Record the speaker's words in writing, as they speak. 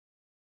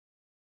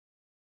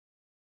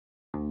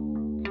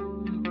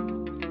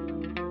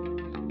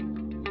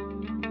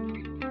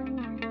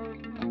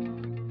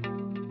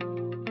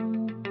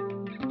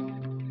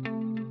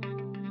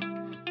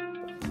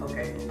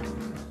Okay.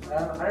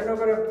 I don't know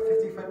about a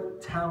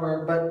 50-foot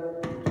tower,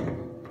 but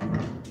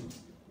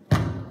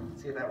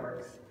let's see if that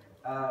works.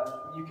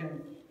 You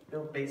can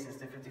build bases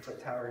to 50-foot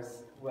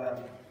towers,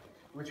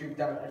 which we've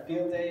done at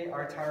Field Day.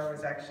 Our tower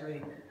was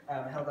actually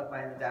held up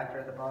by an adapter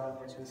at the bottom,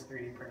 which was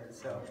 3D printed.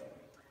 So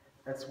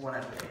that's one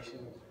application.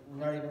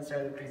 Not even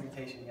started the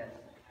presentation yet.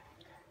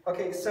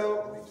 Okay,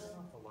 so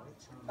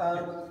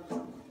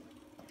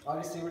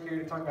obviously we're here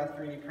to talk about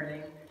 3D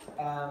printing.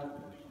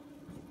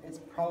 It's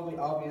probably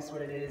obvious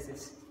what it is.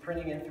 It's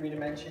printing in 3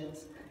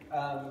 dimensions,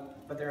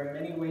 but there are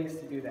many ways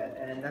to do that,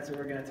 and that's what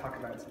we're going to talk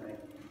about tonight.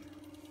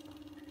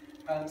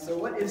 So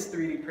what is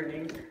 3D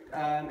printing?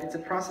 It's a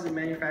process of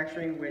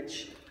manufacturing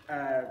which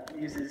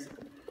uses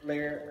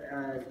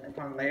layer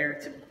upon layer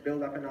to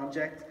build up an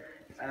object.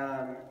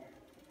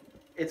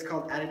 It's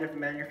called additive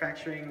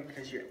manufacturing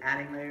because you're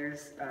adding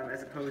layers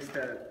as opposed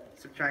to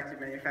subtractive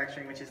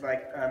manufacturing, which is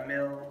like a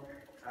mill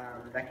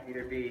that can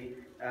either be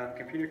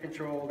computer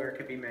controlled or it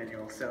could be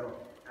manual. So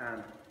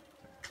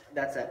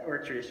that's that, or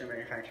traditional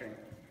manufacturing.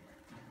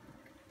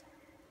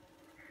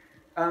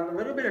 A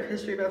little bit of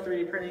history about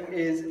 3D printing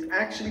is it's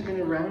actually been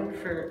around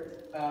for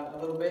a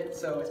little bit.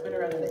 So it's been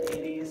around in the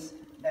 80s,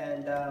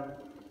 and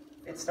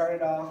it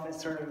started off as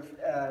sort of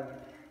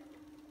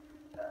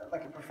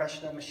like a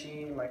professional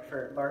machine, like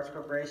for large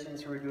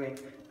corporations who are doing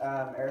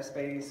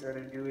aerospace, or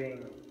they're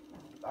doing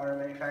auto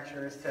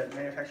manufacturers to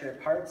manufacture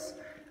their parts.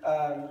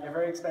 They're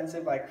very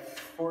expensive, like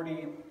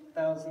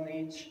 $40,000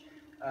 each,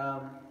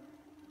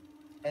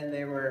 and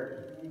they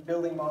were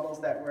building models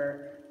that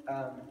were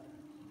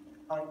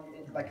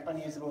like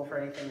unusable for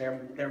anything.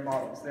 They're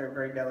models. They're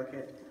very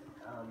delicate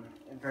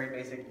and very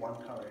basic, one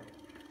color.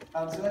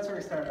 So that's where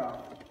we started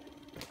off.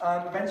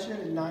 Eventually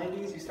in the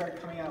 90s, you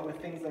start coming out with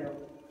things that are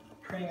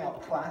printing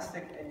out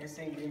plastic, and you're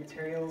seeing new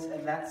materials,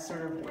 and that's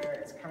sort of where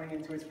it's coming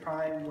into its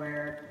prime,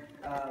 where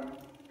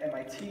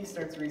MIT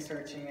starts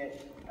researching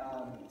it,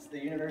 so the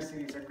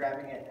universities are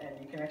grabbing it, and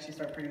you can actually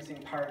start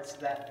producing parts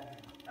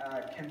that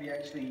can be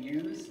actually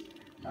used.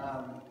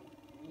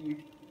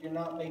 You're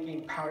not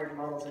making powdered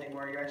models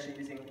anymore, you're actually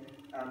using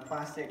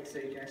plastic, so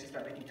you can actually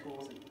start making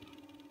tools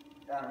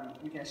that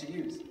you can actually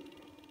use.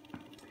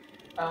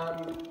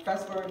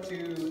 Fast forward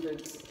to the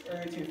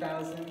early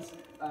 2000s,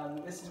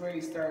 this is where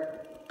you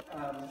start,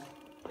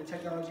 the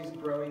technology is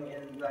growing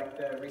in like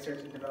the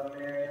research and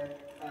development area.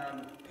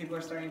 People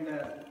are starting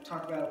to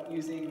talk about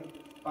using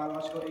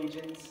biological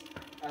agents.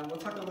 We'll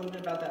talk a little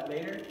bit about that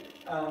later,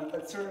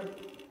 but sort of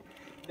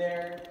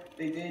there,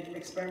 they did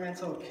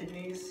experimental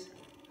kidneys,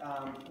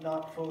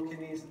 not full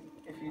kidneys.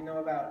 If you know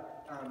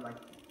about like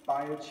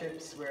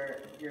biochips,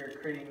 where you're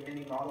creating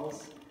mini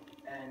models,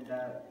 and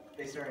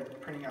they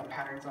started printing out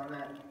patterns on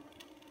that.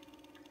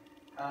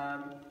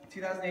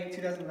 2008,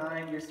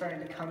 2009, you're starting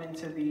to come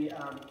into the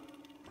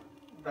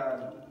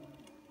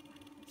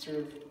sort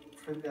of,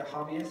 for the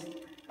hobbyist,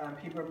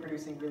 people are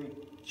producing really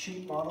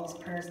cheap models,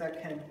 printers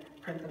that can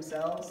print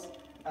themselves.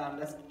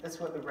 That's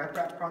what the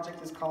RepRap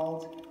project is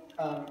called.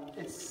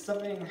 It's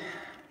something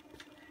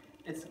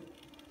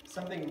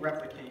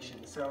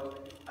replication. So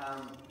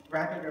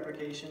rapid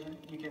replication,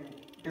 you can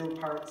build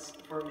parts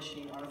for a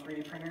machine on a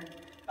 3D printer.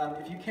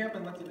 If you came up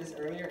and looked at this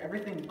earlier,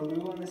 everything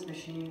blue on this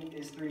machine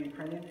is 3D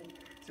printed.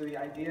 So the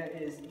idea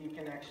is you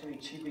can actually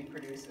cheaply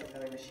produce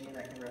another machine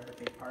that can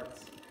replicate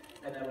parts.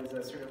 And that was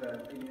a sort of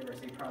a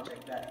university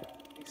project that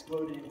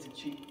exploded into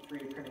cheap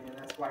 3D printing, and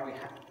that's why we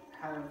have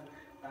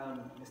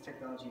this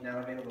technology now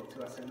available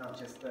to us, and not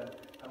just the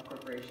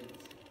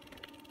corporations.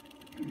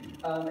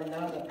 And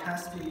now the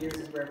past few years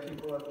is where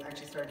people have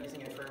actually started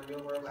using it for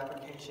real-world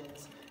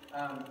applications.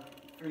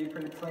 3D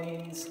printed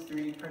planes,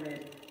 3D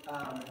printed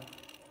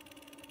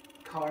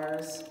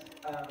cars,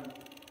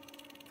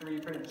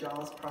 3D printed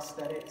jaws,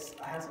 prosthetics.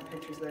 I have some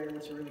pictures there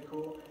which are really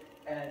cool.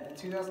 And in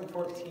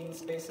 2014,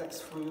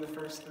 SpaceX flew the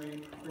first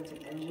 3D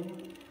printed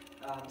engine.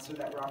 So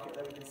that rocket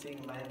that we've been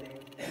seeing landing,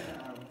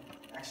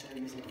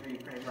 actually using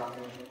 3D printed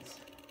rocket engines.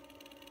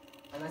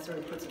 And I sort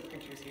of put some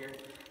pictures here.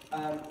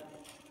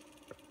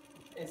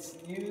 It's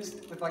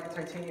used with like a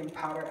titanium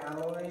powder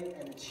alloy,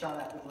 and it's shot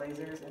at with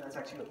lasers, and that's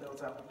actually what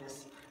builds up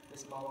this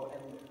model.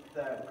 And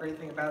the great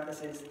thing about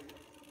this is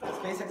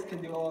SpaceX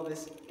can do all of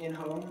this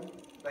in-home,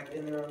 like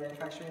in their own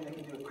manufacturing. They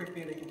can do it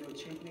quickly, they can do it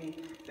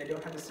cheaply. They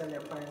don't have to send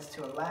their plans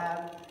to a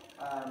lab.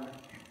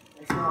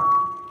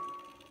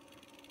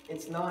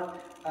 It's not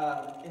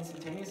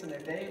instantaneous in their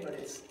day, but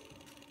its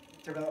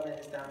development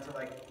is down to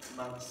like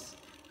months.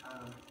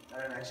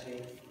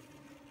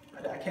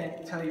 I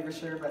can't tell you for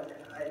sure, but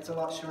it's a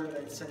lot shorter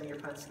than sending your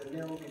plans to the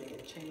mill, getting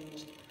it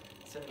changed,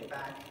 sending it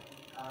back.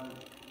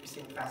 You're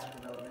seeing faster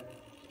development.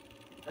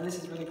 And this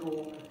is really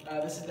cool.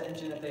 This is the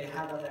engine that they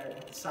have on their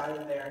side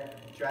of their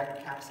Dragon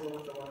capsule,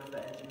 with one of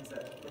the engines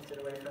that lifted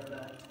away from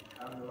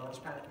the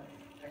launch pad,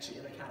 actually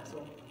in the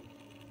capsule.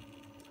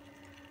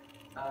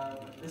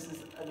 This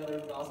is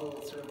another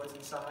nozzle, sort of what's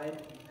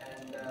inside,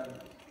 and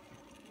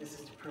this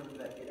is to prove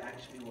that it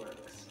actually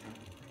works.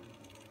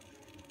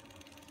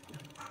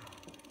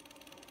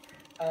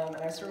 And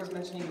I sort of was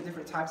mentioning the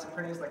different types of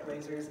printers like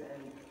lasers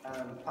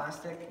and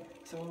plastic.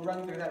 So we'll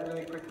run through that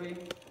really quickly.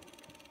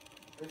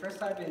 The first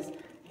type is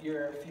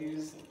your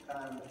fused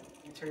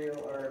material,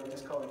 or we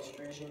just call it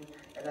extrusion,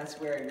 and that's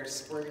where you're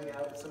squirting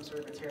out some sort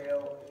of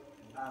material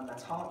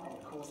that's hot and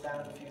it cools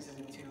down and fuses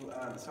into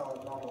a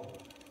solid model.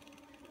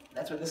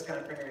 That's what this kind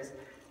of printer is.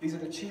 These are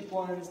the cheap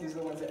ones. These are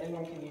the ones that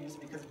anyone can use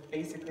because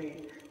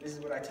basically, this is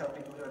what I tell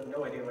people who have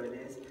no idea what it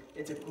is.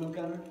 It's a glue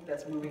gun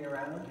that's moving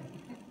around.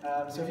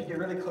 So if you get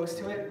really close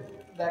to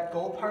it, that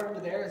gold part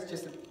over there is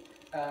just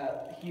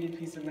a heated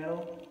piece of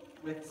metal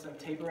with some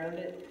tape around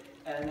it,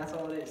 and that's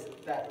all it is.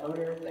 That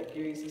motor, that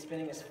gear you see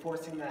spinning, is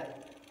forcing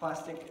that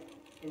plastic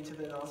into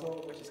the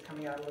nozzle, which is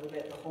coming out a little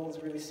bit. The hole is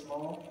really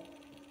small.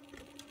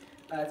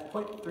 It's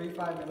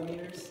 0.35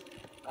 millimeters.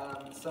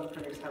 Some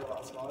printers have a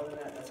lot smaller than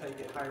that. That's how you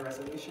get higher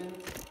resolution.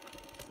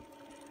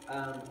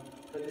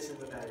 But this is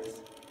what that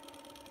is.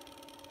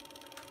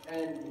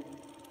 And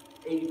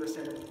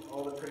 80% of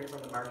all the printers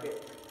on the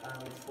market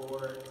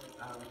for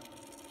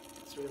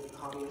sort of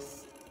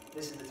hobbyists,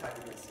 this is the type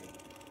you're going to see.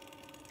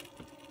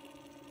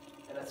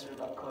 And that's sort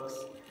of up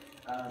close.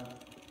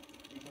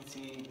 You can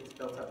see it's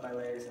built up by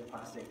layers in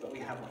plastic, but we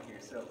have one here,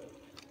 so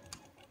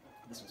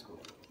this was cool.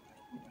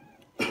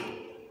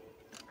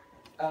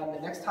 The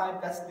next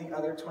type, that's the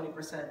other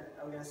 20%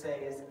 I'm going to say,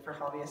 is for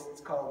hobbyists.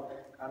 It's called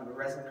a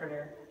resin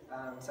printer.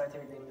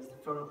 Scientific name is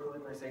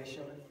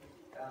photopolymerization.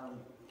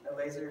 A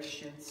laser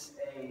shoots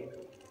a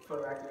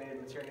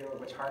photoactivated material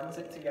which hardens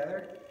it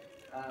together,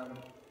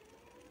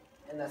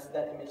 and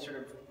that image sort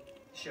of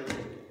shows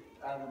it.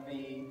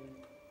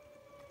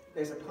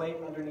 There's a plate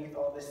underneath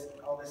all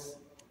this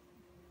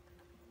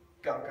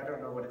gunk. I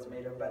don't know what it's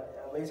made of,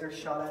 but a laser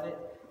shot at it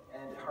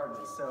and it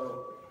hardens.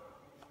 So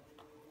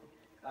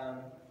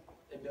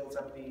it builds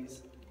up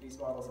these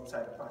models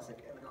inside the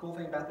plastic. And the cool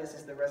thing about this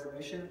is the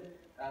resolution.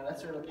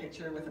 That's sort of a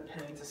picture with a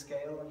penny to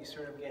scale, and you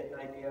sort of get an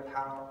idea of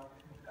how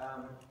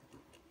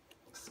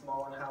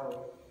small and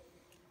how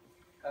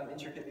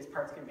intricate these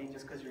parts can be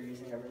just because you're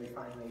using a really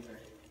fine laser.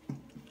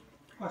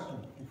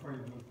 Question before you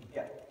move.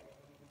 Yeah.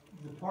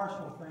 The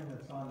partial thing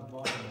that's on the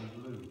bottom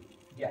is blue.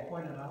 Yeah.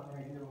 Point it out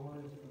right here. What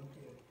is it?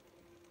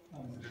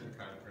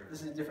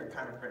 This is a different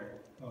kind of printer.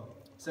 Oh.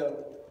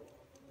 So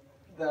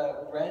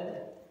the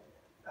red,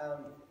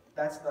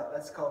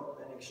 that's called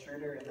an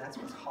extruder, and that's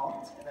what's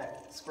hot, and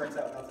that squirts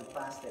out melted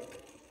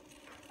plastic.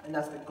 And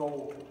that's the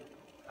gold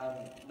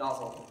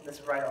nozzle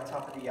that's right on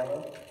top of the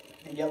yellow.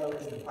 The yellow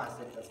is the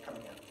plastic that's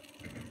coming out.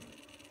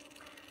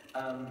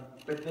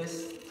 But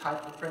this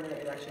type of printer,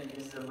 it actually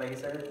uses a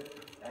laser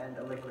and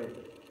a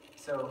liquid.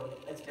 So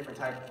it's a different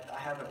type. I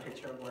have a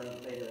picture of one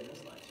later in the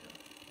slideshow.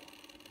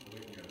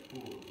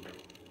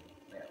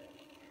 Yeah.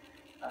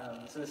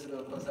 So this is a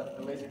little close up.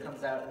 The laser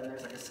comes out, and then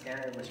there's like a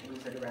scanner which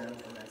moves it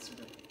around, and that's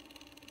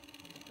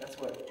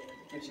what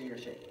gives you your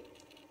shape.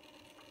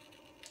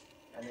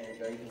 And there you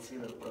go. You can see a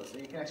little close. So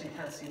you can actually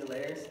kind of see the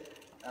layers,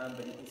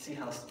 but you can see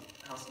how much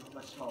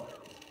smaller it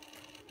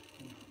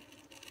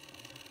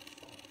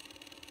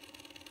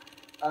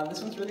is.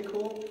 This one's really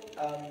cool.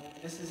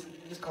 This is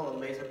just called a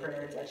laser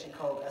printer. It's actually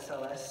called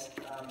SLS,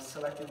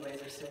 selective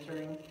laser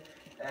sintering.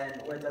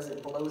 And what it does,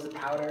 it blows the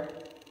powder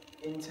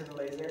into the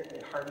laser and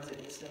it hardens it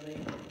instantly.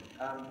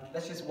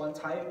 That's just one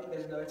type.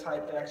 There's another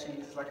type that actually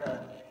uses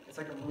it's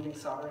like a moving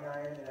soldering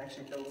iron and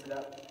actually builds it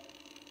up.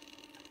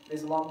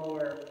 There's a lot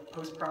more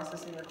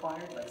post-processing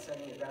required, like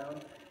sending it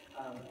down,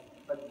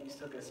 but you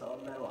still get a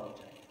solid metal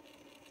object.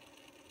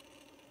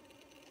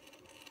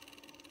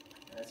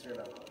 And that's sort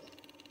of up close.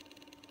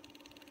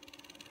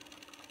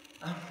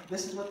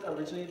 This is what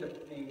originally the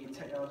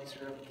technology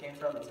sort of came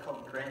from. It's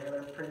called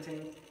granular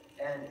printing,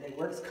 and it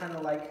works kind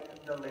of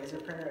like the laser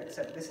printer,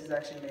 except this is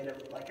actually made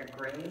of like a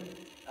grain.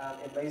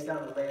 It lays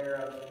down a layer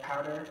of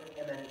powder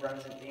and then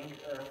runs an ink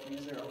or a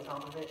fuser on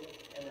top of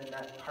it, and then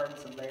that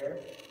hardens a layer,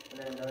 and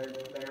then another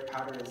layer of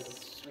powder is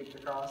swept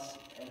across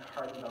and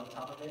hardened on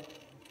top of it.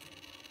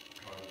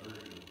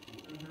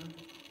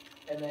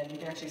 And then you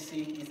can actually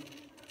see he's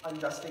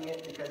undusting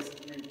it because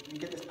you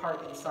get this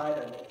part inside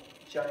a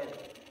giant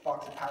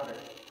box of powder.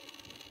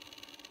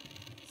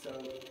 So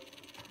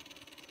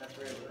that's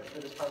where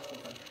this part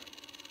comes from.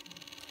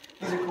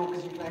 These are cool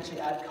because you can actually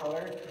add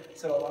color.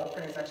 So a lot of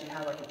printers actually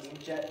have like an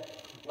inkjet,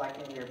 like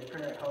in your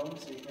printer at home,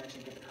 so you can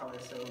actually get the color.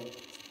 So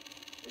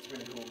it's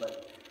really cool,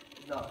 but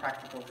it's not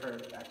practical for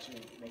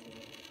actually making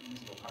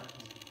usable parts.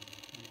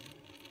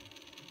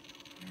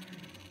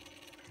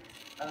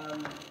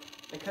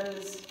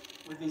 Because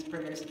with these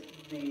printers,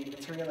 the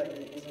material that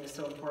you're using is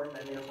so important,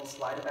 I made a whole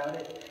slide about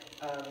it.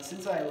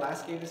 Since I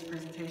last gave this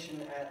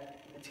presentation at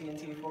the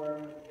TNT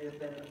Forum, there's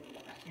been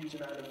a huge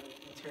amount of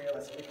material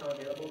that's become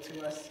available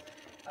to us.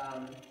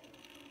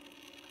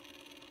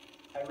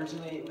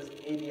 Originally it was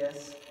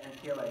ABS and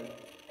PLA,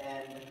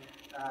 and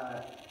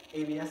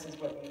ABS is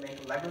what you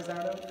make Legos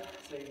out of,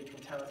 so you can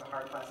tell it's a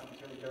hard plastic,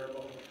 it's really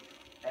durable,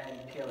 and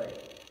PLA.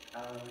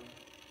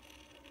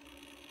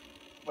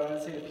 What I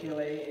would say to PLA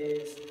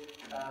is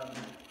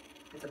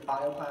it's a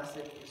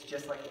bioplastic, it's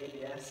just like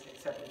ABS,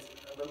 except it's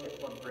a little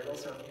bit more brittle,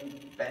 so if you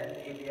bend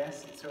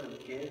ABS, it sort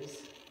of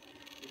gives.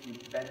 If you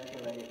bend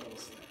PLA, it will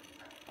snap.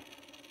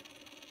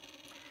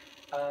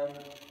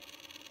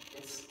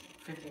 It's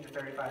 $15 to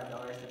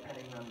 $35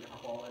 depending on the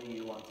quality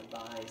you want to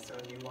buy. So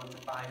if you want to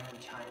buy from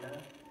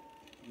China,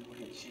 you will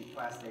get cheap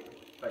plastic,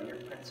 but your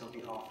prints will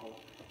be awful.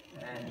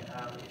 And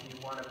if you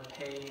want to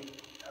pay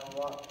a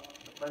lot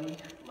of money,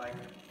 like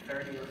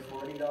 $30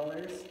 or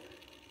 $40,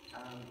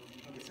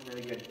 you can get some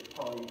really good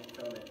quality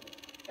filament.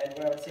 And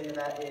what I would say to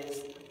that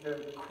is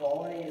the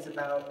quality is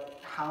about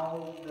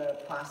how the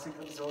plastic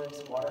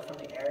absorbs water from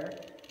the air.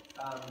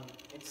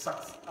 It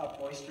sucks up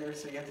moisture,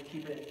 so you have to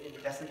keep it in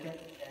desiccant,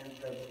 and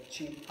the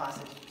cheap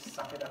plastics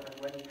suck it up, and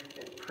when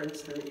it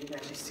prints through it, you can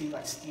actually see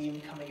like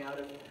steam coming out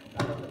of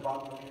the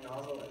bottom of your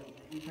nozzle, and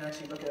you can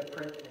actually look at a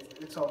print,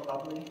 and it's all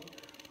bubbly,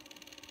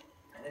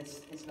 and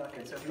it's not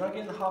good. So if you want to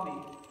get in the hobby,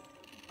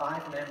 buy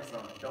from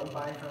Amazon, don't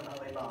buy from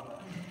Alibaba.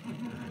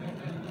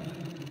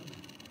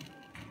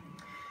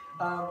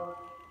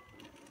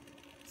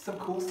 Some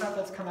cool stuff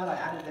that's come out, I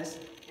added this,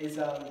 is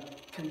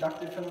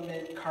conductive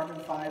filament, carbon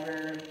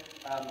fiber,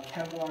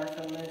 Kevlar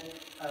filament.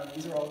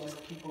 These are all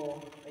just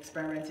people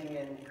experimenting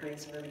and creating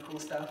some really cool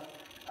stuff.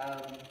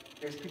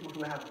 There's people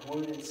who have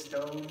wood and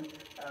stone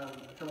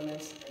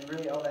filaments, and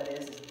really all that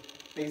is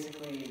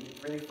basically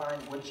really fine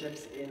wood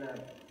chips in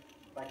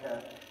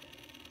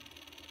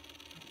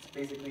it's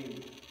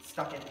basically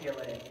stuck in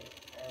PLA.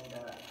 And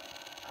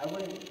I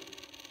wouldn't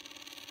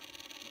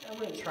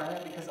try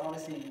that because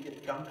obviously you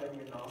get gunk in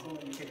your nozzle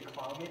and you can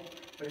clog it.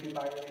 But if you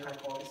buy really high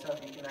quality stuff,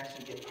 you can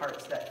actually get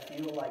parts that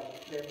feel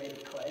like they're made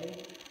of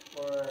clay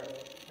or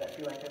that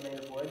feel like they're made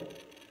of wood.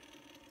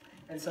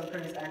 And some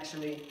printers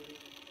actually,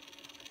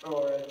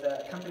 or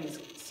the companies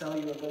sell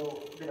you a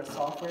little bit of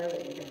software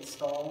that you can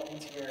install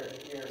into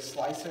your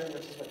slicer,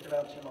 which is what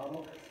develops your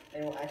model,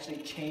 and it will actually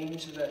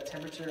change the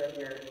temperature of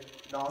your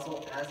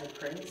nozzle as it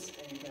prints,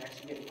 and you can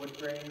actually get wood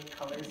grain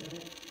colors in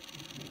it.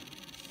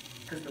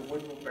 Because the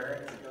wood will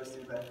burn as it goes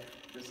through the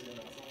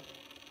nozzle.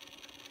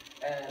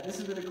 And this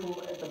is really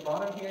cool. At the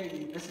bottom here,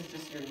 this is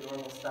just your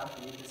normal stuff,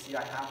 and you can see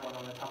I have one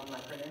on the top of my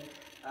printer.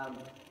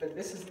 But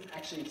this is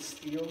actually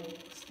steel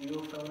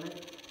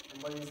filament,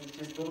 and what it is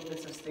just little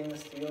bits of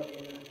stainless steel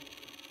in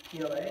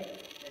PLA,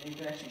 and you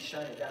can actually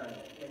shine it down, and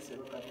it makes it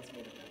look like it's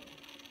made of that.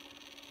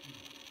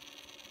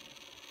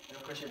 And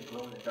of course, you have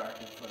glow in the dark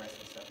and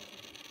fluorescent stuff.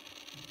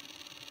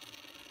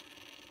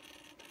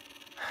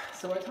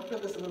 So I talked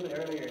about this a little bit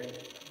earlier.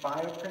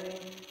 Bioprinting,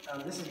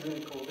 this is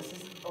really cool. This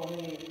is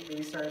only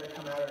really started to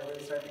come out, or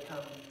really started to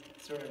become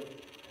sort of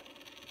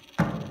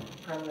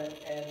prevalent.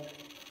 And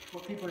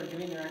what people are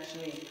doing, they're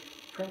actually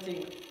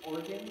printing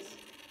organs.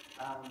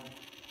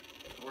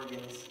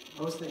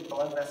 Mostly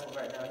blood vessels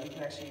right now. You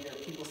can actually, there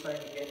are people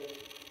starting to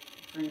get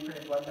 3D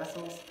printed blood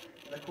vessels.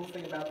 And the cool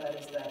thing about that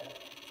is that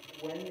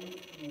when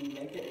you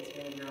make it, it's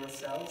made of your own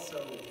cells,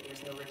 so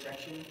there's no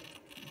rejection.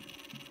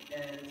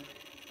 And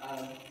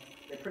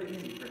they're pretty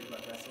easy to print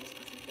blood vessels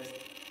because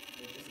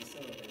they're just a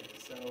cylinder.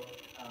 So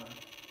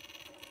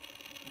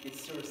you can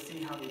sort of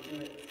see how they do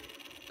it.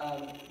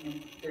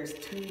 There's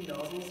two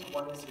nozzles.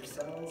 One is your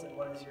cells, and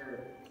one is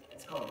your,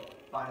 it's called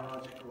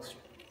biological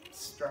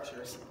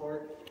structure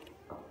support.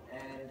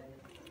 And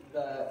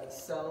the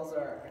cells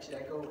are, actually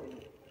I go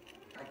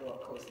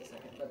up close in a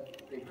second,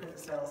 but they print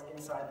the cells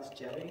inside this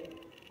jelly,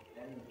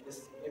 and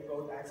it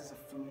both acts as a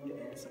food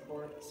and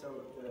support,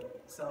 so the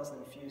cells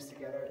then fuse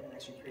together and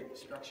actually create the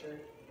structure.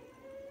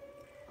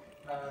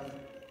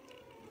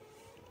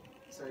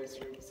 So you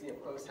see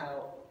up close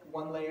how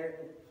one layer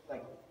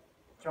like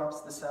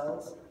drops the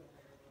cells,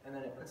 and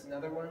then it puts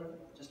another one,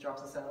 just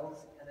drops the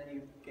cells, and then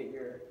you get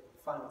your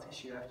final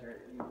tissue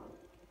after you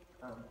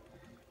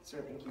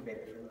sort of incubate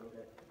it for a little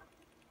bit.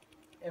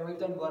 And we've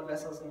done blood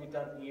vessels and we've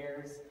done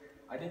ears.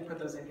 I didn't put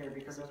those in here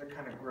because those are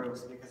kind of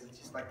gross, because it's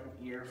just like an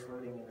ear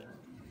floating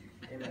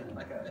in a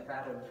like a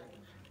vat of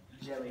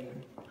jelly.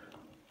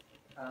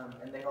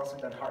 And they've also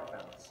done heart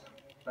valves,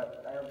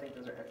 but I don't think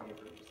those are FDA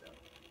approved. So.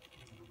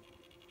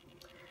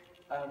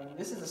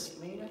 This is a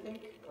spleen, I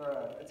think,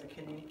 or it's a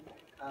kidney.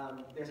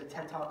 There's a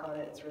TED Talk on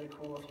it. It's really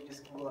cool if you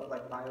just Google up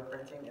like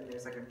bioprinting, and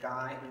there's like a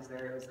guy who's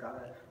there who's got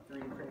a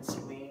 3D printed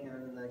spleen,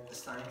 and like the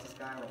scientist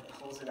guy like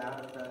pulls it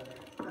out of the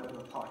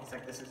pot. He's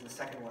like, this is the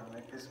second one.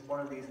 Like there's one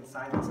of these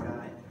inside this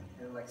guy,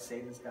 and it like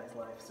saved this guy's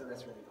life. So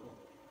that's really cool.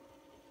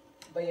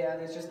 But yeah,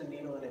 there's just a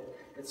needle in it.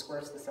 It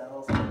squirts the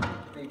cells, and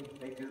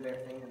they do their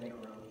thing and they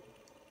grow.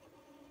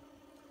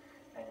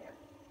 And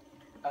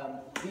yeah.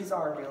 These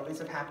are real. These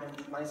have happened.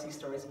 You might see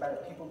stories about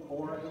it. People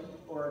born,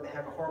 or they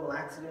have a horrible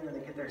accident and they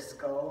get their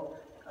skull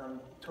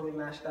totally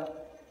mashed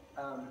up.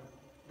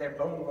 Their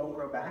bone won't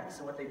grow back,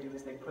 so what they do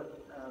is they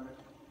put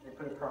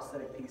a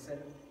prosthetic piece in,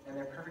 and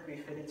they're perfectly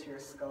fitted to your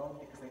skull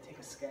because they take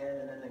a scan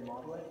and then they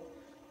model it.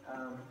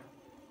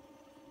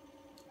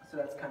 So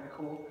that's kind of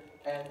cool.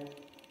 And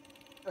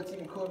what's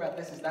even cooler about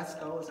this is that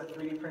skull is a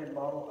 3D printed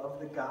model of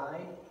the guy,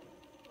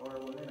 or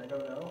woman, I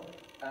don't know.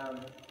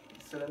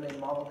 So then they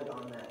modeled it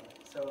on that.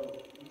 So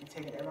you can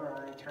take an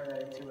MRI, turn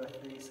that into a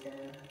 3D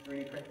scan,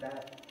 3D print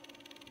that,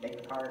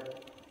 make the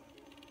part,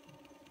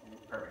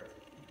 Perfect.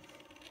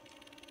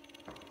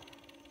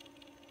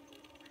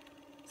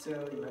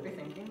 So you might be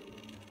thinking,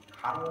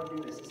 how do I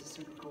do this? This is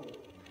super cool.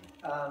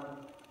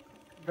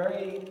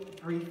 Very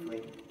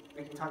briefly,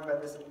 we can talk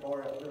about this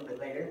more a little bit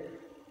later.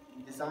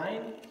 You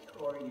design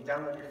or you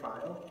download your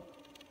file,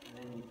 and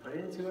then you put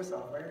it into a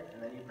software,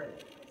 and then you print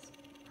it. It's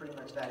pretty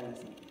much that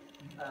easy.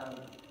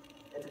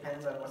 It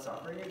depends on what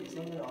software you're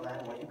using and all that,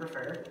 and what you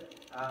prefer.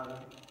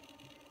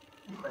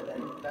 But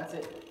then that's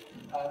it.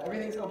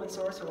 Everything's open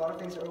source, so a lot of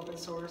things are open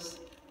source.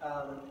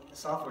 The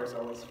software is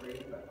always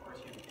free, but of course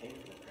you have to pay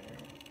for the printer.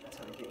 That's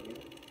how they get you.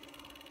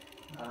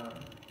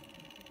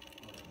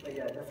 But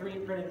yeah, the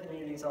 3D printing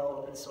community is all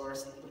open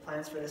source. The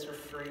plans for this are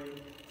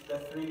free. The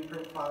 3D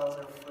print files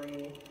are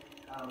free.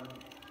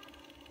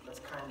 That's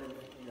kind of,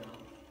 you know,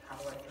 how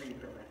do I 3D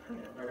print my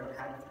printer? If I don't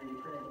have a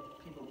 3D printer,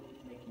 people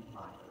make you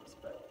buy those.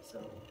 But so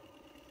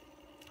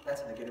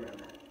that's how they get around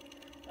that.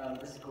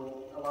 This is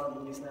cool. A lot of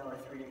movies now are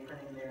 3D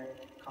printing their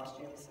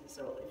costumes.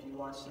 So if you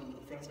watch some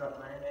things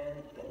about Iron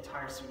Man, the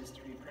entire suit is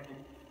 3D printed,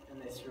 and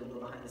they sort of go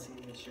behind the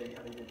scenes and show you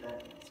how they did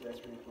that. So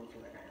that's really cool for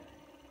like Iron Man.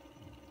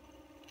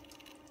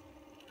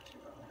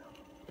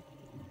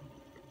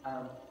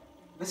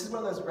 This is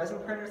one of those resin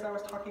printers I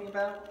was talking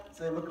about.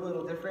 So they look a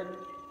little different.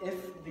 If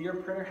your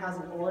printer has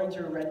an orange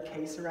or red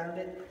case around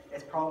it,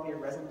 it's probably a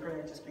resin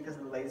printer just because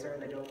of the laser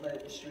and they don't let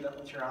it shoot up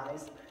into your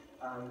eyes.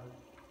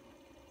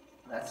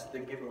 That's the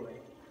giveaway.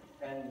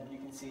 And you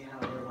can see how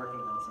they're working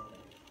on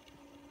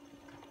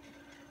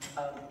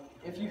something.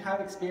 If you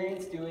have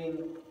experience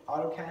doing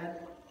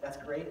AutoCAD, that's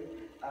great.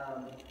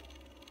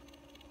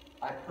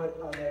 I put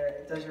on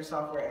there, does your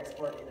software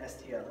export in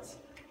STLs?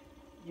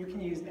 You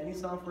can use any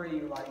software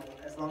you like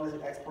as long as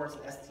it exports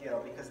in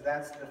STL because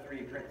that's the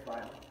 3D print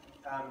file.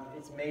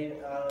 It's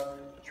made of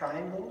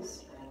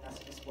triangles, and that's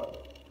just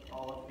what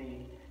all of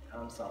the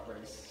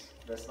softwares,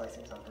 the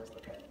slicing softwares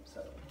look at.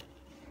 So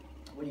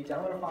when you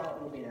download a file,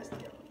 it will be in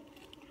STL.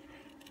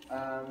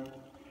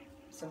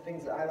 Some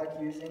things that I like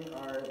using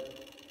are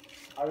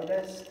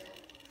Autodesk,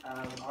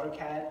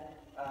 AutoCAD,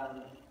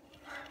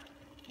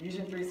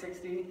 Fusion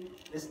 360.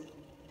 This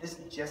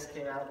just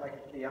came out,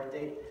 like the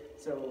update.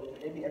 So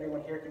maybe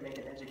everyone here can make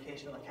an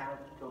educational account,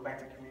 go back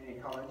to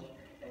community college,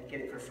 and get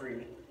it for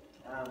free.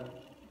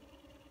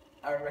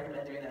 I would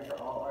recommend doing that for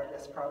all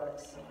Autodesk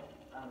products.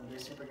 They're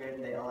super good,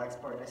 and they all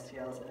export in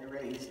STLs, and they're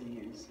really easy to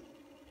use.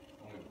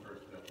 Only the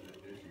first step to the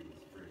issue is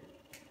free.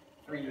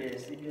 3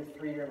 years, so you get a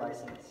 3-year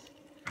license.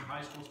 Can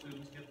high school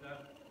students get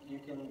that? You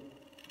can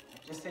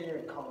just say you're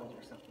in college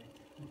or something.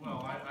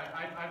 Well,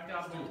 I've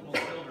got multiple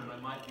children. I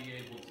might be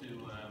able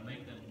to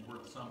make them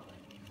worth something.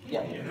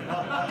 Yeah. You just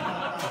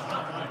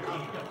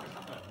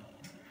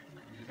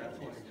have to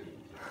be a student.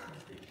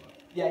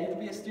 Yeah, you can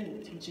be a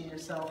student teaching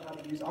yourself how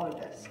to use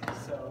Autodesk.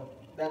 So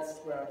that's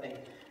what I think.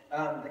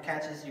 The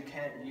catch is you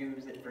can't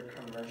use it for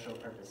commercial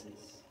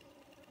purposes.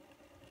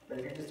 But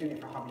if you're just doing it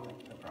for hobby,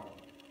 no problem.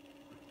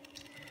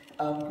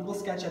 Google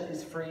SketchUp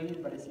is free,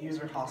 but it's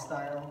user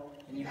hostile,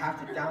 and you have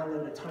to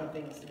download a ton of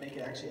things to make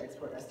it actually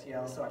export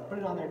STL. So I put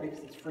it on there because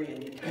it's free,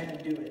 and you can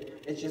do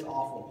it. It's just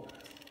awful.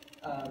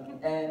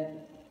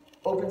 And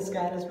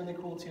OpenSCAD is really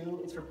cool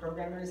too. It's for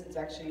programmers. It's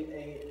actually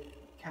a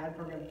CAD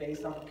program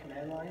based off of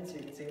command line, so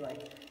you can say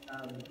like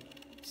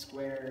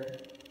square,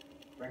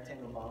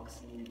 rectangle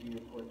box, and you do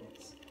your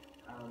coordinates.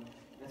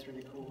 That's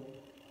really cool.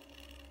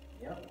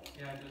 Yep.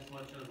 Yeah, just to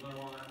let you know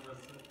on that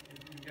list.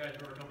 You guys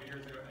were a couple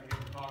years ago, I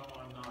gave a talk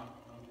on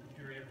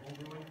computer aided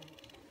homebrewing.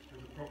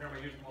 There's a program I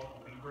use called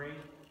Libre,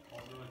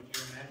 also in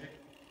Geomagic.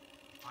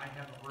 I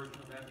have a version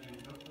of that. The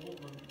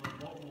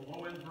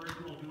low-end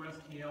version will do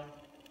STL.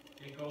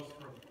 It goes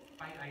from,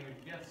 I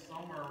would guess,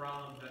 somewhere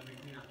around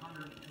between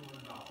 $100 and $200.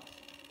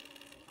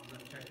 I'm going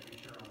to check to be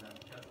sure on that.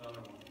 That's the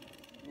other one.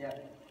 Yeah,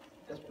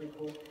 that's pretty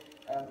cool.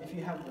 If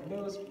you have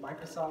Windows,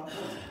 Microsoft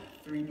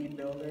 3D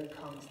Builder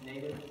comes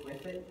native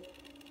with it.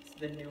 It's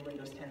the new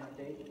Windows 10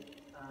 update.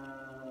 I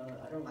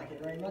don't like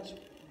it very much,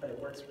 but it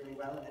works really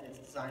well, and it's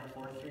designed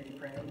for 3D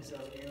printing. So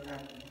if you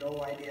have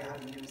no idea how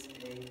to use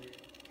a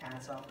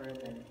CAD software,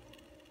 then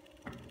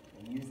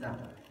use that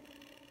one.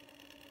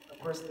 Of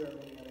course, there are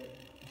many other.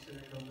 You said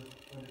it comes with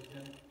Windows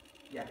 10?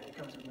 Yeah, it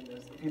comes with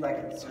Windows. If you like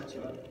it, search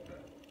it up.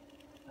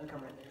 I'll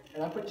come in.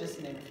 And I'll put just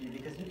to name a few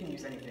because you can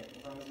use anything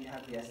as long as you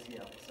have the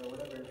STL. So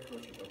whatever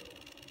floats your boat.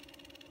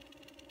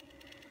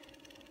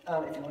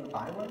 If you want to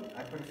buy one,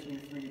 I put a few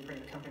 3D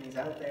printing companies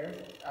out there.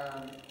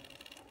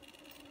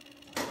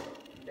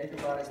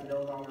 MakerBot is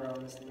no longer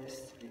on this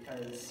list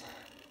because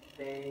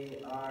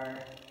they are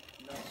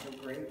not so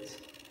great.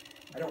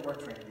 I don't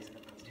work for any of these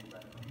companies too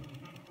bad.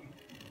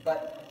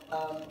 But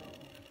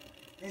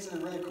these are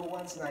the really cool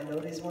ones, and I know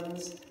these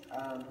ones.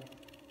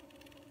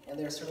 And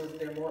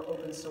they're more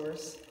open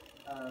source.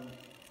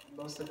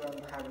 Most of them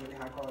have really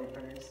high quality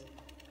printers.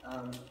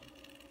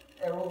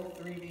 Errol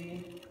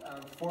 3D,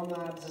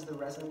 Formlabs is the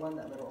resin one,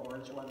 that little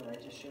orange one that I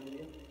just showed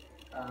you.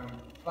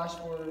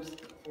 FlashForge,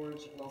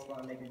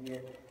 Lulzbot,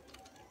 MakerGear.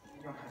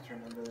 You don't have to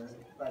remember those,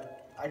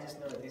 but I just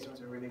know that these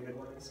ones are really good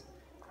ones.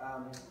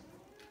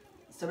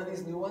 Some of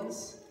these new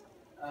ones,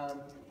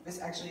 this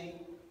actually,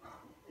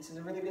 this is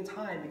a really good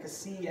time because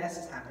CES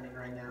is happening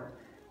right now.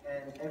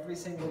 And every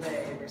single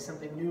day, there's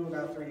something new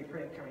about 3D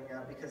printing coming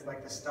out because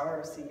like the star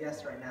of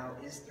CES right now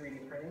is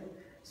 3D printing.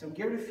 So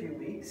give it a few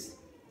weeks.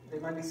 There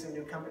might be some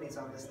new companies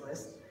on this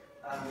list.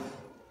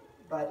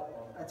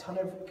 But a ton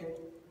of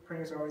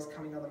printers are always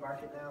coming on the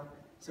market now.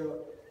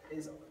 So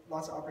there's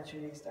lots of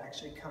opportunities to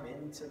actually come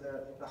into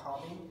the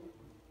hobby.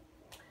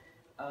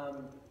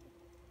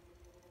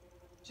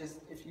 Just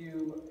if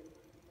you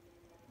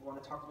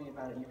want to talk to me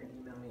about it, you can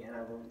email me and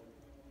I will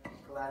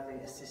gladly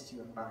assist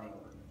you in buying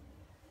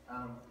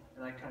one.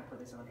 And I kind of put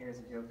this on here as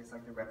a joke. It's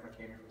like the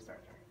replicator from Star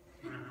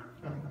Trek.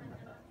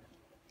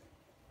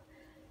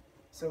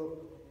 So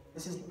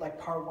this is like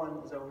part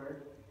 1 is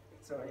over.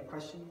 So any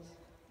questions?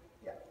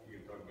 Yeah. You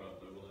can talk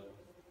about Double Labs?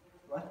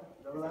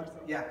 What? Double Labs?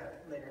 Yeah,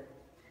 later.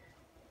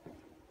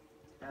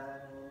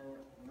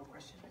 No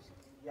questions.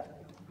 Yeah.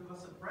 Give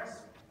us a price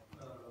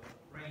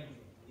range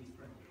of these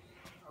printers.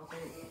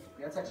 Okay,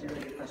 that's actually a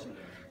really good question.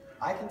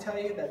 I can tell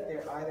you that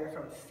they're either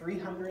from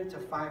 $300 to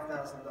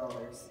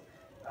 $5,000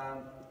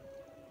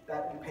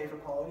 that you pay for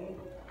quality.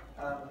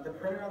 The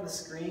printer on the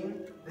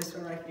screen, this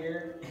one right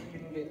here, you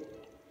can get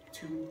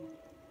 2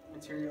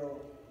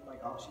 material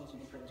like options. You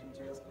can print 2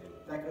 materials.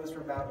 That goes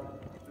for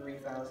about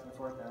 $3,000 to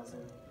 $4,000. That's the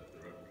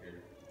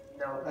replicator.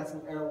 No, that's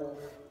an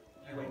Airwolf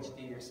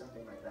UHD or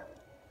something like that,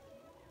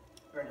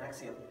 or an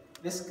Axiom.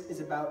 This is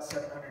about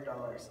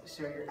 $700.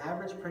 So your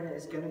average printer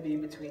is going to be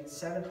between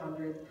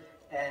 $700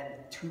 and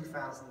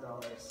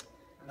 $2,000,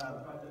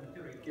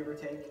 give or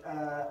take.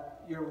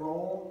 Your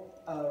roll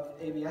of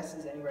ABS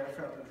is anywhere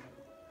from,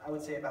 I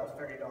would say, about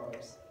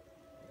 $30.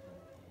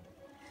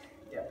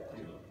 Yeah.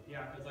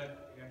 Yeah, because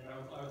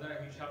I was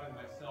actually shopping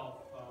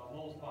myself.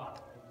 Lowell's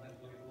Bot, I was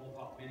looking at Lowell's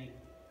Bot Mini.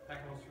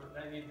 That goes for,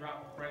 that need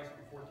drop the price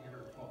from $1,400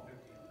 to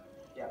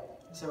 $1,250. Yeah.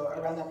 So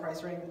around that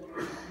price range,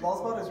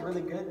 Wallspot is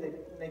really good. They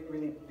make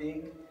really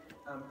big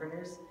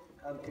printers.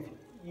 If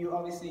you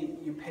obviously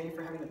you pay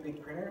for having a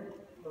big printer,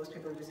 most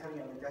people are just having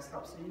it on their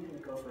desktop, so you can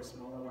go for a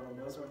smaller one, and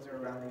those ones are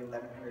around the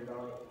 $1,100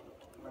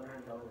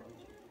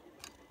 range.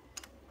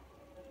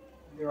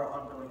 There are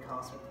ongoing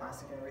costs with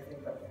plastic and everything,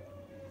 but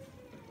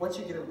once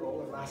you get a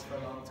roll, it lasts for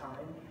a long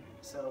time.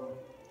 So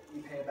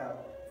you pay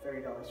about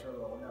 $30 for a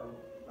roll, and that will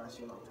last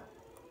you a long time.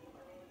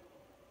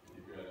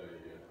 You've got a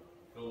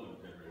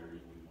filament generator, you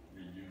can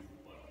reuse the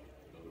plastic,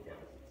 but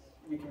otherwise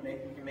it's... You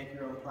can make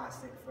your own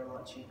plastic for a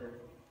lot cheaper.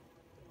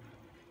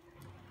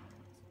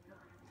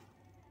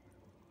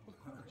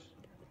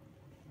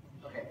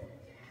 Okay.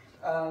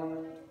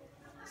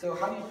 So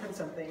how do you print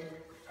something?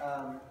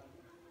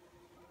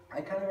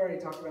 I kind of already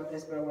talked about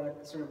this, but I want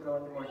to sort of go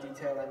into more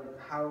detail on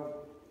how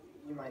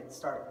you might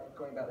start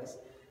going about this.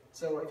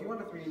 So if you want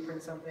to 3D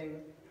print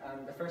something,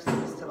 the first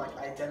thing is to like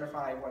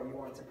identify what you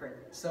want to print.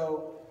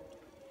 So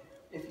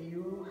if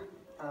you,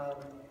 I'm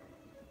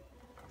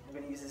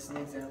going to use this as an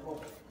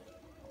example.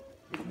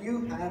 If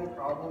you have a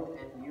problem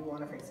and you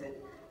want to fix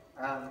it,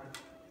 and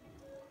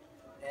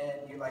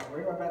you're like,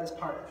 where do I buy this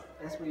part?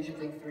 That's where you should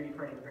think 3D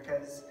printing,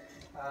 because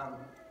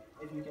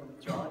if you can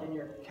draw it in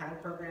your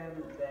CAD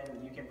program,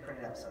 then you can print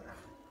it out somehow.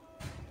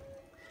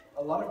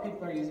 A lot of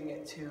people are using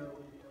it to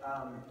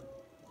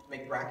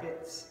make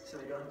brackets, so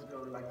they don't have to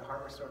go to like the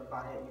hardware store and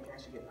buy it. You can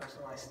actually get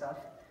personalized stuff.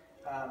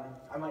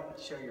 I might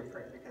show you a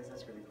print because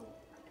that's really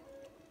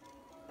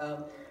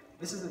cool.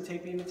 This is a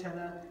tape beam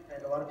antenna,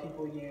 and a lot of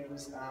people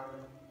use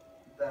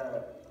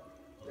the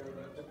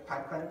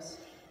pipe clamps,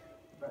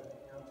 but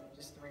you know,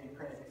 just 3D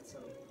print it, so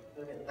a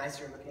little bit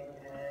nicer looking,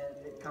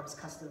 and it comes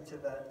custom to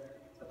the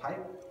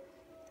pipe.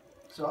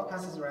 So I'll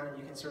pass this around, and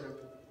you can sort of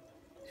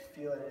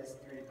feel it as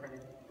 3D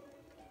printed.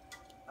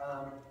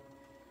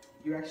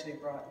 You actually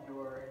brought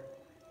your,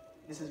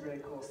 this is really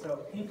cool.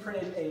 So he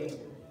printed a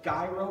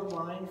guy rope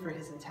line for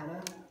his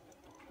antenna.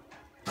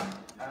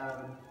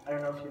 I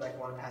don't know if you like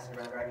want to pass it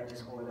around, or I can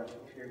just hold it up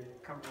if you're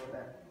comfortable with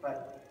that.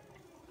 But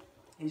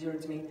he showed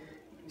it to me.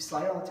 You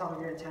slide it on the top of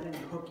your antenna and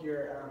you hook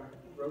your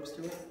ropes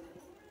to it.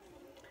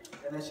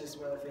 And that's just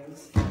one of the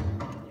things.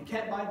 You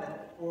can't buy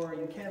that, or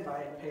you can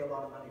buy it and pay a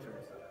lot of money for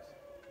it.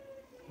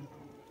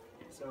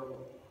 So,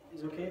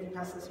 is it okay if you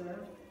pass this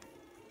around?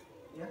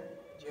 Yeah?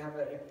 Do you have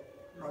a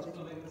project?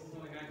 This is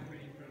something I can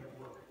 3D print at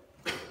work.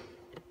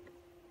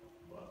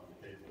 Well, the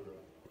case for the...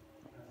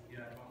 Yeah,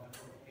 I bought that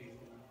for a case.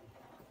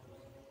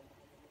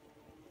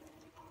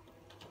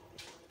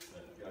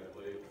 That guy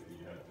plate,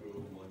 you have two of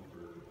them, one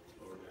for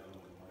lower down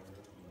and higher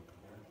up and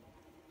higher.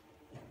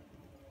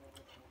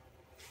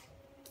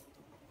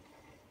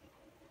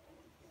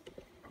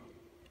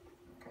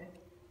 Okay.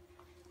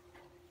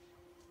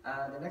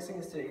 The next thing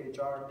is to either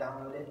draw or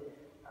download it.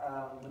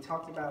 We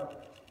talked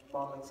about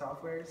modeling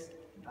softwares,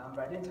 but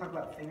I didn't talk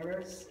about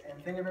Thingiverse.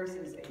 And Thingiverse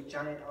is a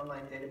giant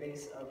online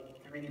database of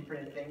 3D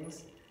printed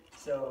things.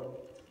 So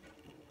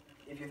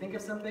if you think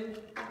of something,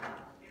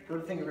 go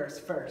to Thingiverse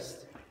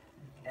first,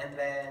 and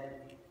then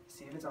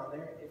see if it's on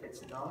there. If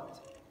it's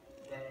not,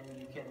 then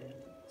you can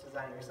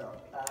design it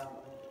yourself.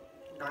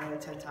 9 out of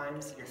 10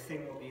 times, your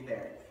thing will be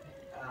there.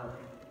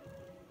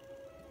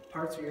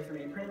 Parts for your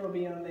 3D printer will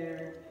be on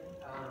there.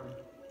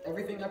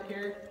 everything up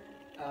here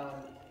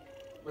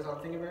was on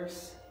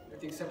Thingiverse, with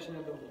the exception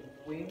of the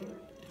wing.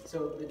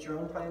 So the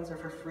drone plans are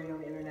for free on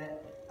the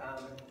internet.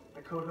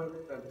 The code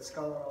hook, the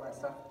skull, and all that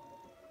stuff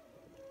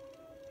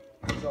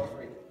is all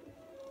free.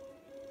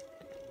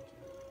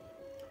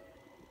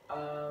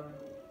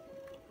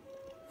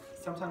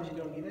 Sometimes you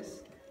don't need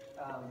this.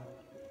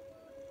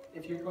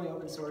 If you're going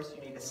open source,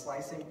 you need a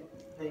slicing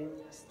thing,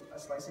 a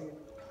slicing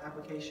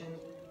application,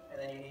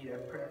 and then you need a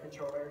printer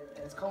controller.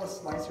 And it's called a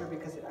slicer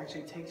because it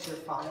actually takes your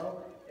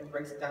file and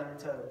breaks it down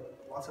into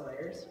lots of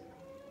layers.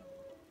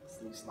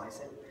 So you slice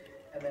it.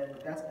 And then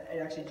it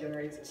actually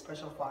generates a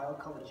special file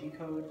called a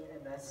G-code,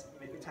 and that's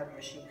the type of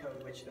machine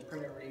code which the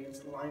printer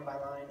reads line by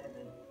line, and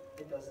then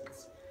it does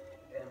its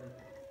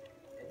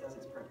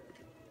print.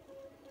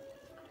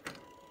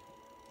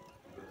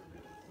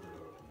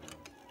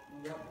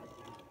 Yep.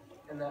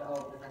 And that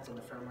all depends on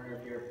the firmware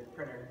of your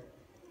printer.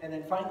 And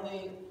then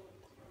finally,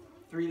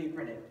 3D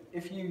printing.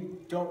 If you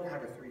don't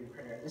have a 3D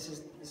printer, this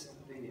is the sort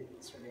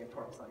of the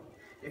important thing.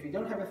 If you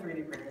don't have a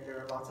 3D printer, there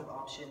are lots of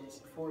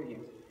options for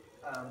you.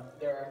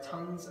 There are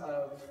tons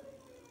of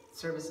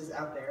services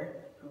out there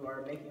who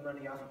are making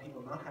money off of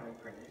people not having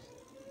printers.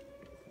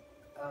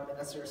 And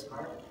that's sort of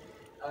smart.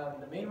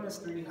 The main one is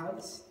 3D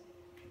hubs.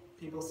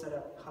 People set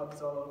up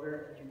hubs all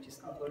over, and you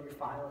just upload your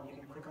file and you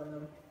can click on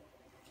them.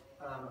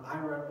 I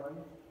run one,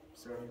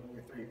 so when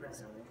you're 3D print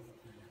something,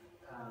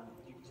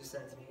 you can just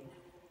send it to me.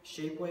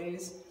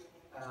 Shapeways,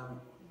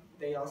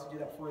 they also do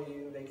that for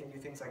you. They can do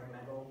things like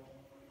metal.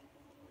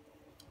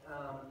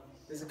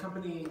 There's a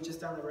company just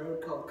down the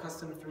road called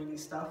Custom 3D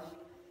Stuff.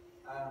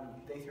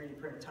 They 3D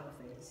print a ton of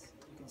things.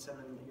 You can send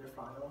them your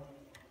file.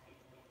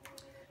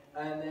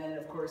 And then,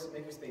 of course,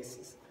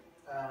 makerspaces.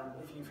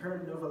 If you've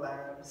heard of Nova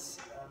Labs,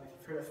 if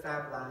you've heard of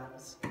Fab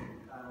Labs, if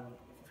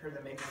you've heard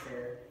of the Maker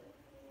Fair,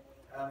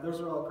 those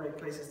are all great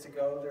places to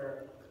go. There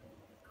are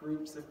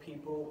groups of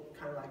people,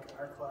 kind of like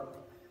our club,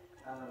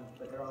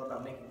 but they're all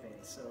about making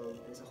things. So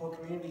there's a whole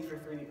community for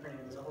 3D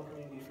printing, there's a whole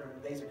community for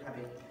laser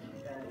cutting,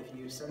 and if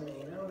you send me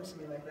an email or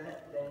something like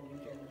that, then you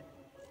can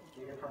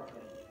get your part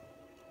printed.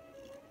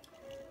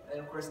 And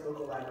of course,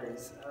 local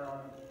libraries. I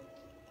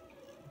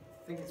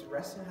think it's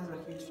Reston has a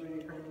huge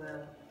 3D printing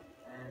lab,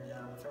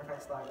 and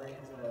Fairfax Library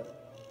has a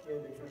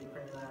really big 3D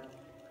printing lab.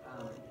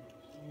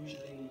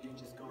 Usually you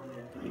just go in there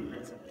and 3D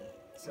print something.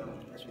 So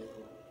that's really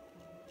cool.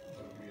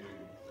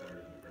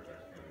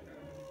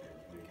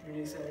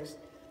 Community centers.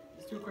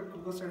 Just do a quick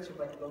Google search of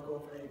like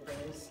local 3D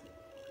printers,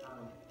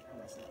 and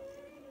that's it.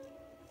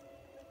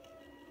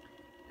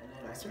 And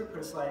then I sort of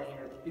put a slide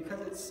here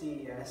because it's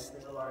CES.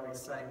 There's a lot of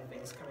exciting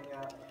things coming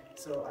out.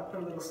 So I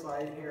put a little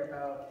slide here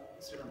about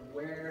sort of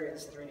where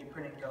is 3D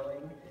printing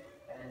going,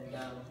 and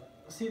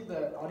we'll see if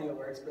the audio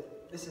works.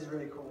 But this is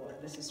really cool,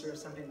 and this is sort of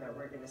something that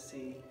we're going to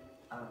see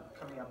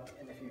coming up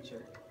in the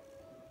future.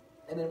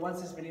 And then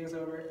once this video is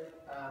over,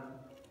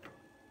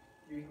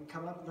 you can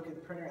come up, look at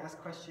the printer, ask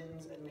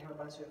questions, and we have a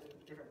bunch of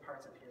different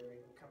parts up here we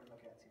can come and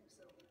look at too.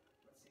 So let's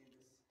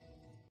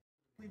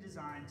see this.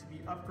 Designed to be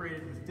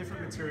upgraded with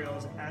different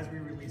materials as we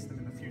release them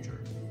in the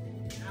future.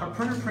 Our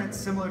printer print,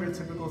 similar to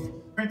typical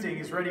printing,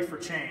 is ready for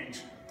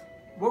change.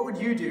 What would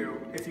you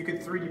do if you could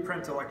 3D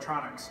print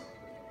electronics?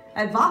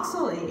 At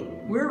Voxel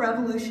 8, we're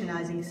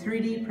revolutionizing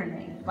 3D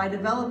printing by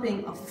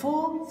developing a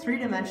full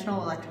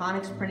three-dimensional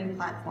electronics printing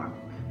platform.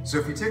 So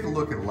if you take a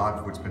look at a lot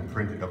of what's been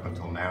printed up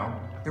until now,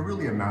 it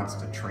really amounts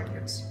to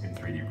trinkets in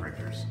 3D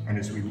printers. And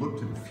as we look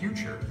to the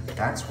future,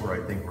 that's where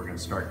I think we're going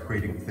to start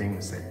creating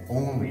things that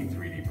only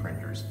 3D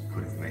printers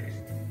could have made.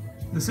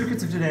 The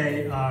circuits of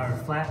today are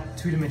flat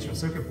two-dimensional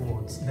circuit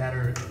boards that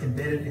are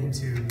embedded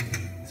into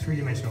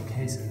three-dimensional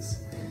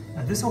cases.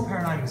 Now, this whole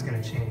paradigm is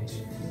going to change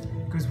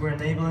because we're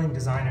enabling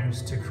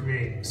designers to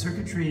create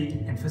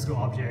circuitry and physical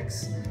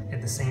objects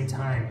at the same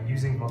time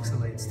using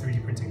Voxel 8's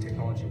 3D printing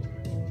technology.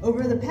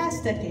 Over the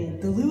past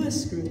decade, the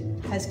Lewis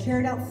Group has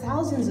carried out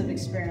thousands of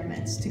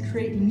experiments to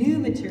create new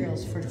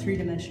materials for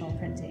three-dimensional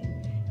printing.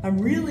 I'm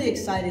really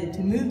excited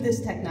to move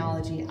this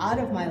technology out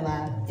of my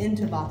lab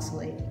into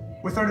Voxel 8.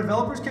 With our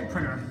Developers Kit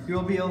printer, you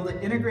will be able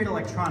to integrate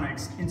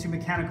electronics into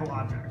mechanical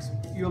objects.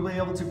 You will be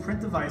able to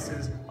print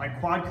devices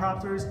like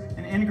quadcopters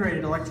and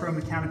integrated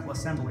electromechanical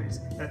assemblies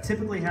that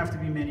typically have to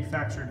be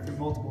manufactured through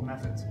multiple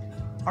methods.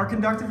 Our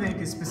conductive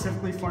ink is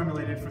specifically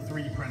formulated for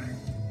 3D printing,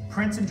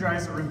 prints and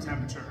dries at room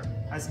temperature,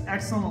 has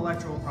excellent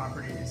electrical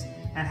properties,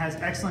 and has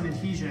excellent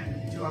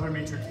adhesion to other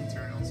matrix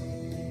materials.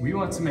 We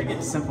want to make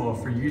it simple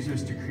for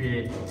users to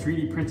create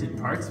 3D printed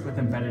parts with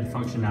embedded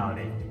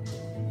functionality.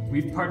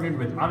 We've partnered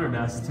with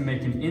Autodesk to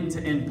make an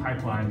end-to-end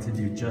pipeline to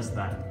do just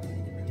that.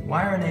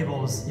 Wire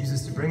enables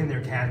users to bring in their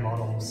CAD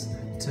models,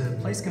 to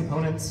place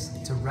components,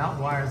 to route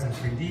wires in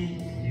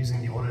 3D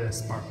using the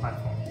Autodesk Smart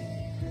Platform.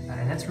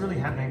 And that's really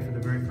happening for the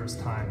very first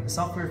time. The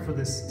software for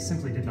this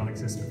simply did not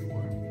exist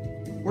before.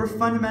 We're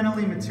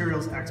fundamentally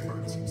materials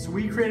experts, so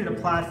we created a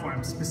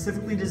platform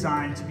specifically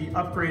designed to be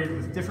upgraded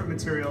with different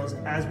materials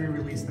as we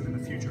release them in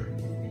the future.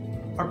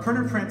 Our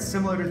printer prints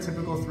similar to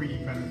typical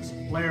 3D printers,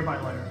 layer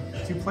by layer.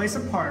 To place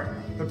a part,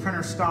 the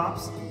printer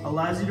stops,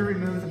 allows you to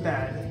remove the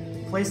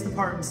bed, place the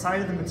part inside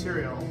of the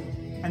material,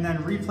 and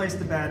then replace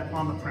the bed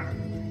on the printer.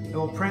 It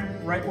will print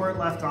right where it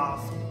left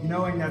off,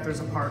 knowing that there's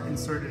a part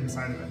inserted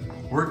inside of it.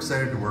 We're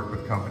excited to work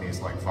with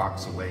companies like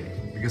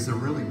Voxelate because they're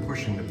really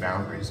pushing the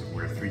boundaries of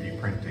where 3D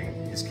printing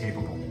is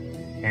capable.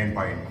 And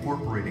by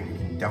incorporating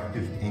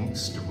conductive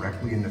inks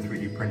directly in the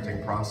 3D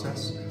printing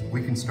process,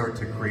 we can start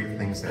to create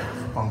things that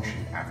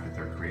function after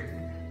they're created.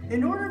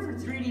 In order for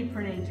 3D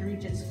printing to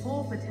reach its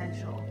full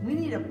potential, we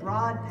need a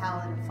broad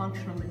palette of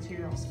functional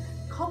materials,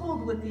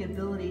 coupled with the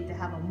ability to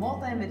have a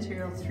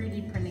multi-material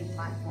 3D printing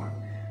platform.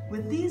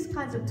 With these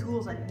kinds of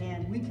tools at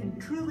hand, we can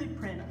truly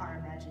print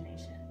our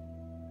imagination.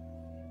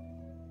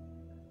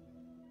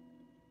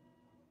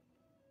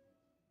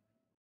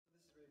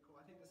 This is really cool.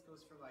 I think this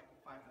goes for like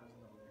 $5,000.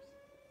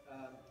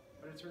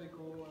 But it's really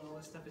cool, and all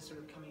this stuff is sort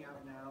of coming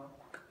out now,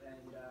 and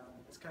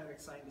it's kind of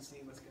exciting to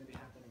see what's going to be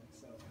happening.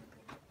 So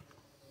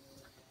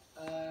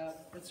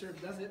that sort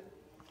of does it.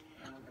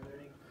 Are there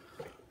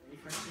any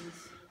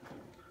questions?